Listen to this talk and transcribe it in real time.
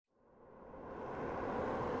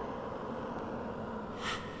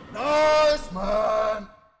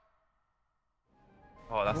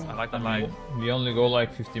I mean, we only go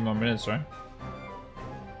like 15 more minutes, right?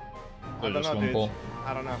 I don't know, dude.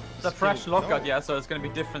 I don't know. It's a fresh lockout, yeah, so it's gonna be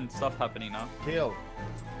different stuff happening now. Kill.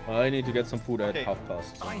 I need to get some food at half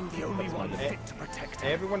past. I'm the only one fit to protect it.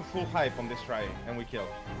 Everyone full hype on this try, and we kill.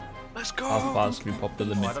 Let's go. Half past, we pop the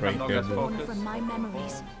limit breaker. From my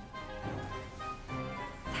memories.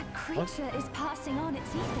 That creature is passing on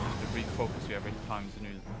its ether. To refocus you every time it's a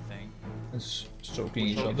new thing. It's stroking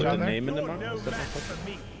each Put other. the name in the map? Is that not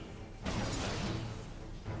possible?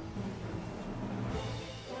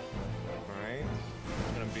 Alright.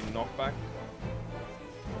 Gonna be knockback.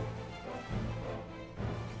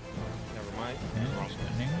 Never mind. Yeah,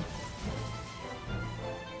 standing.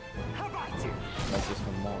 Like this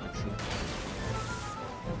one more, actually.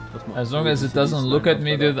 As long as it doesn't look at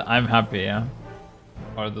me, dude, I'm happy, yeah?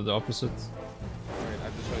 Or the opposite. Wait, I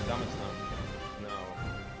destroyed damage now. No.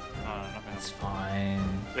 Nothing. It's fine.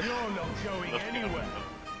 You're not going anywhere.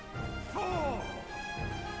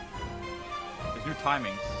 There's new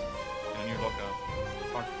timings and a new lockout.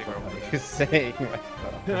 It's hard to figure out what it You're is. saying.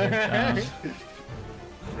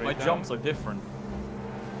 My jumps are different.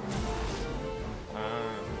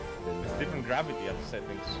 It's different gravity at the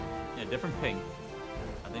settings. Yeah, different ping.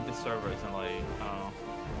 I think this server is in like, I don't know,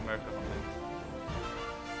 America or something.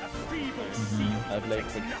 I have like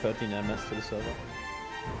 13 MS to the server.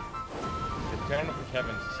 The turn of the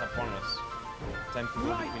heavens is upon us. Time to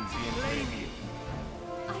move between B and B.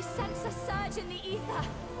 I sense a surge in the ether.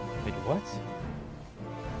 Wait, what?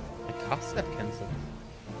 My cast got cancelled.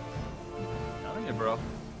 Telling you, bro.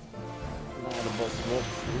 No, the boss walked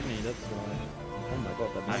through me, that's why. Oh my god,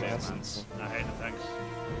 that makes sense. I hate the tanks.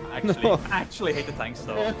 I actually hate the tanks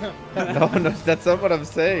though. No, that's not what I'm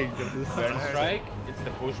saying. Burn strike, it's the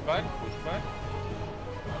pushback.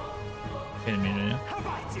 In a minute, yeah.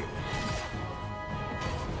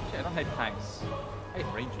 Shit, I don't hate tanks. I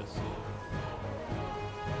hate rangers.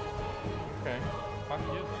 Okay, fuck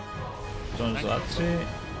you John's Lazzi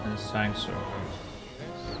and Sangsor.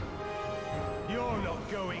 You're not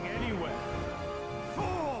going anywhere.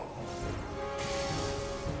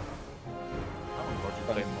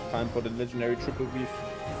 Time for the legendary triple beef.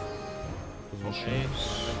 Positions.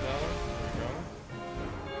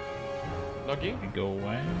 Logging? We go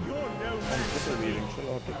away. You're no Triple beefing,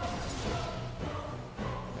 chill out.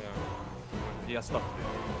 Yeah, stop.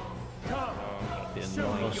 The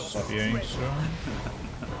annoying Spearing, sir.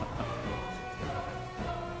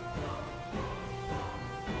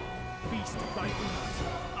 beast by beast.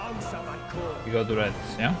 Answer my call. We go to reds,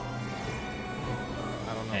 yeah? I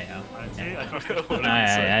don't know. Yeah.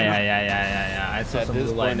 Yeah. I saw At some this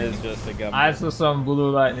blue point lightning. is just a gun. I saw some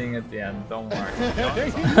blue lightning at the end, don't worry.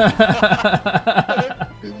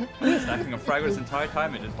 Stacking a frag this entire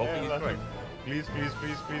time and just hoping he's correct. Please.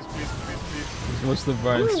 This was the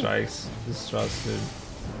burn strikes. This trust, dude.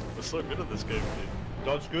 We're so good at this game, dude.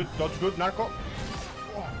 Dodge good, Narco.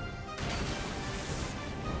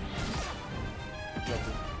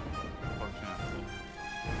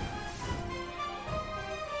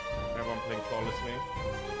 Everyone playing flawlessly.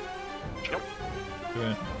 Yep.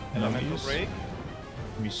 Good. Elemental Enemies. break.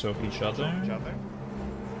 We soak each other. You're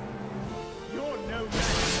no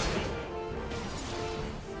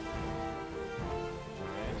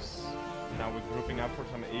Nice. Now we're grouping up for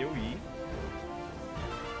some AoE.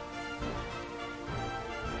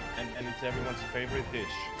 And it's everyone's favorite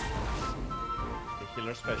dish. The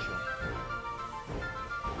healer special.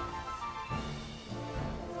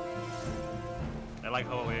 I like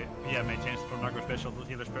how we changed from Narco special to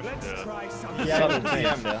healer special. Let's try some. Yeah, Subtle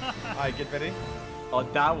change, yeah. Alright, get ready. Oh,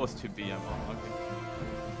 that was to BM. Oh,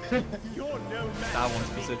 okay. You're no match. That one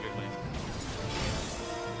specifically.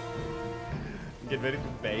 Get ready to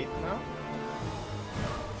bait now.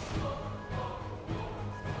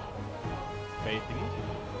 Baiting.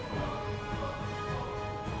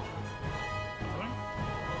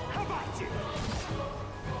 How about you?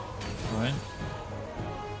 Right?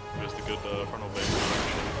 Just a good frontal blade.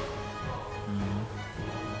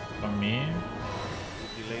 From me.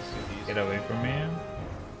 Delay CDs. Get away from me. And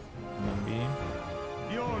then B.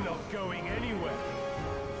 You're not going anywhere.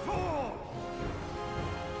 Fall!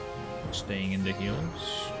 Staying in the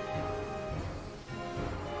heals.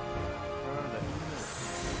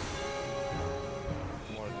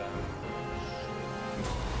 More down.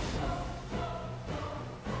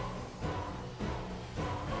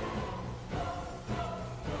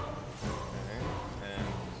 Okay. And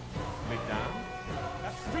click down. A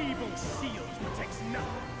feeble shield protects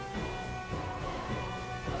nothing.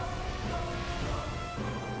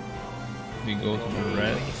 We go to the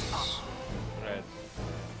reds. Red.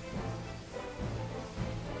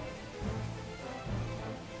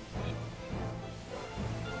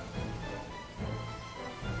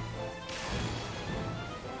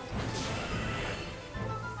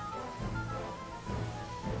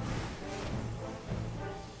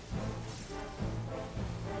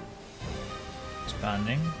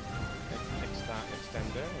 Expanding.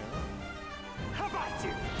 Extender, yeah. How about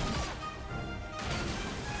you?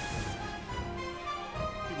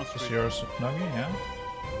 He wants to Is read. yours Nuggy? Yeah.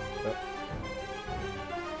 Yep.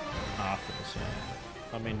 After this,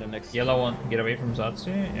 yeah. I mean, the next Yellow one, get away from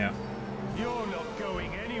Zatsu. Yeah. You're not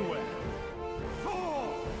going anywhere.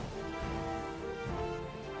 Four.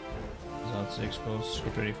 Zatsu exposed.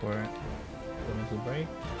 Get ready for elemental break.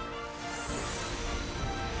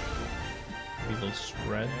 People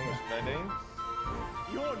spread. Yeah, we're spreading.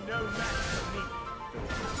 You're no match for me.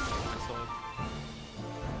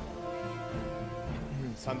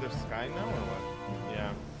 Thunder Sky now or what?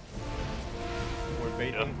 Yeah. We're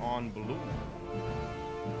baiting on blue.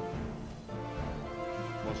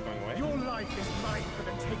 What's going away? Your life is mine for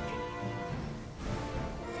the taking.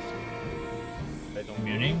 Bait on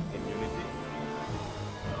Immunity. blue. Immunity.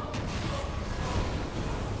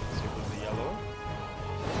 Circle the yellow.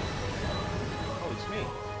 Oh, it's me.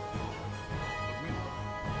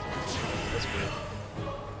 That's good.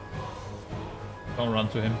 Don't run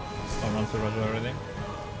to him. Don't run to Roger already.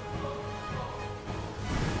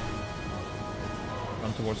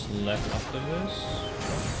 Run towards the left after this.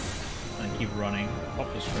 And keep running.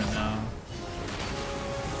 Pop the screen now.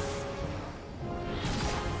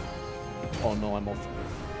 Oh no, I'm off.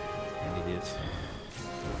 An idiot.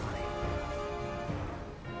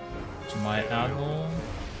 To my admiral.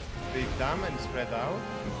 Big dam and spread out.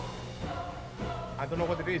 I don't know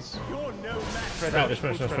what it is. You're no match. Spread out.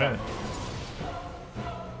 Spread, Full spread.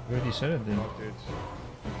 You already said it, didn't Oh, dude.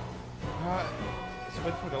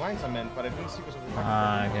 Spread through the lines I meant, but I didn't see because of the fact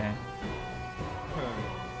Ah, okay.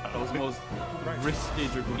 That was the most risky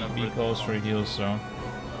Dragoon I've Be written. close for heals, so.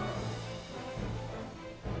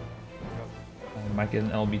 I might get an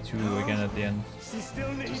LB2 again at the end. She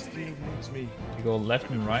still needs me. It's me. You go left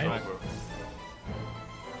and right. Sniper.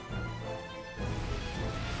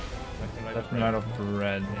 Left and right of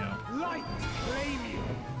red, yeah. Light, claim you.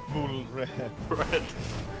 Bull red. Red.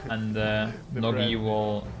 And The Noggy bread.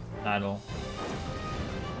 will idle.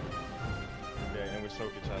 Okay, and we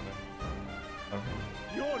soak each other.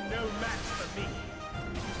 You're no match for me.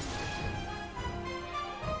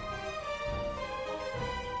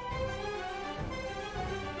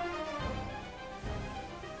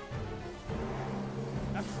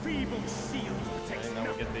 A feeble shield protects Okay, now we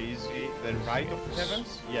no. get the right of the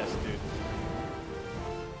heavens. Yes, dude.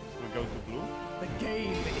 We go to blue. The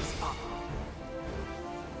game is up.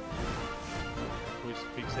 Who is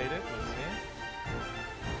fixated? Let's see.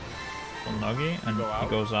 On Noggy, and Go he out.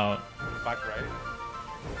 goes out. Back right.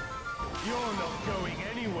 You're not going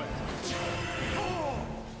anywhere. Oh!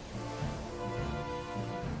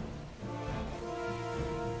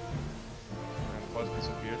 And Pulse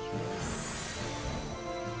disappears.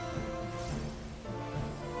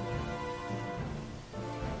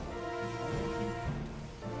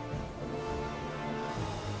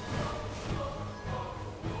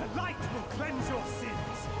 The light will cleanse your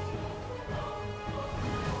sins.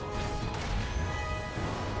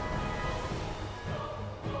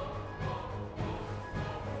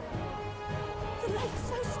 The light's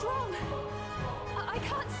so strong. I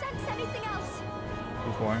can't sense anything else.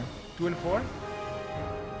 2-4. 2 and 4.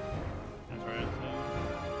 That's right.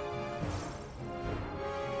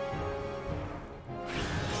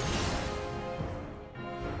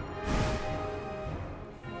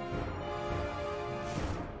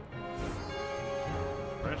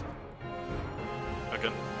 Rest.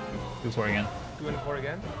 Again. 2-4 again. 2 and 4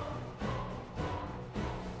 again.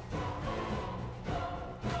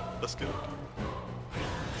 That's good.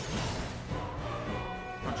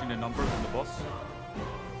 Punching the number from the boss.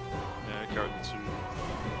 Yeah, I carried the 2.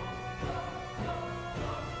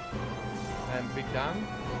 And Big Dan.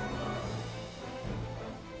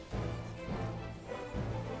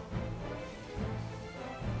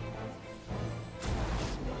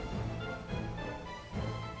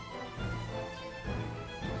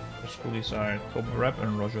 The schoolies are Top Rep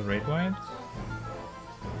and Roger Red White.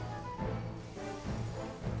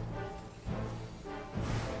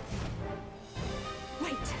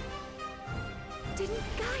 Wait. Didn't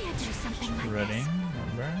Gaia do something like Spreading, this?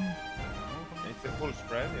 remember? It's a full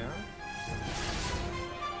spread, yeah.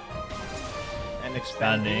 And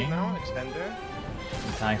Expanding. extending now. Extender.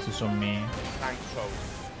 And thanks to some me. Tank show.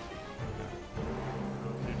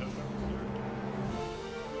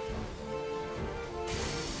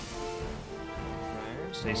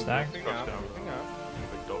 Stay stacked. Everything up. Everything up.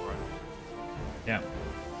 Big dot, right? Yeah.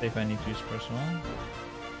 If I need to use personal.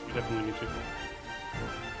 You definitely need to.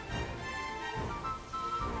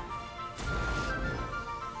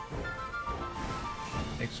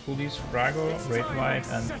 Take Schoolies, Frago, Great White,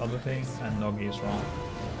 and other thing, and Noggy is wrong.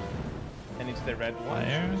 And it's the red one.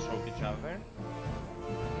 Fire. Who stroke each other.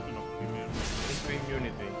 Into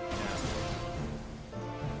immunity. Yeah.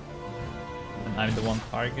 And I'm the one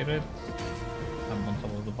targeted. I'm on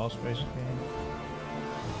top of the boss basically.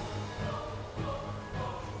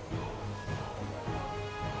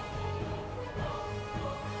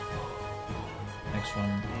 Next one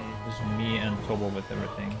is me and Tobo with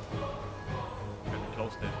everything.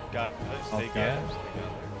 Closed it. Got let's Oh, stay yeah. together.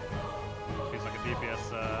 Feels like a DPS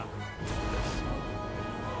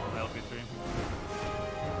LP3.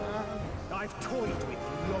 I've toyed with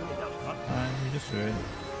you long enough. And we just do it.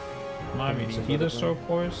 Now it's a healer soul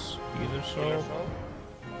force. Healer soul.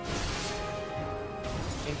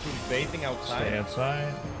 Into baiting outside. Stay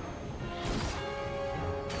outside.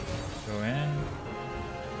 Go in.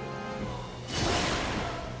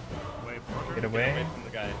 Wait, Roger. Get away. From the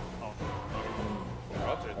guy. Oh,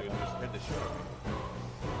 Roger, dude, just hit the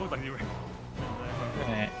shit. looked like you were.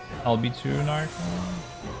 Okay. LB2 Narco.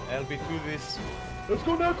 LB2 this. Let's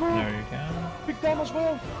go Narco! There you can. Big damn as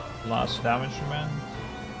well! Last damage remand.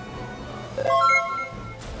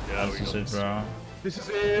 Yeah, This is it, bro. This is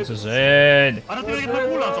it! This is it. I don't think I get my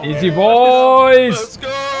cooldowns off. Easy boys! Let's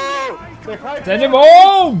go! Send him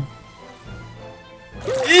home!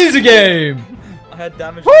 Easy game! I had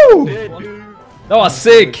damage. Woo! Dude. That was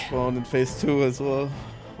sick! Spawned in phase 2 as well.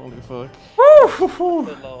 Holy fuck. Woo!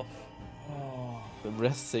 The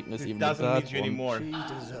rest sickness It even doesn't that need you one.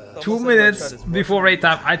 anymore. 2 minutes before raid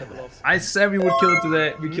time. I said we would kill it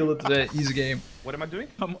today. We killed it today. Easy game. What am I doing?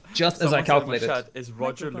 Just as I calculated. Is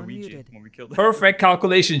Roger Microphone Luigi muted. when we killed him. Perfect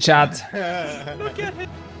calculation, chat.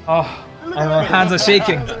 Oh, my hands are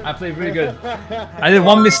shaking. I played really good. I did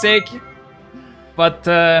one mistake, but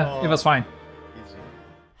it was fine.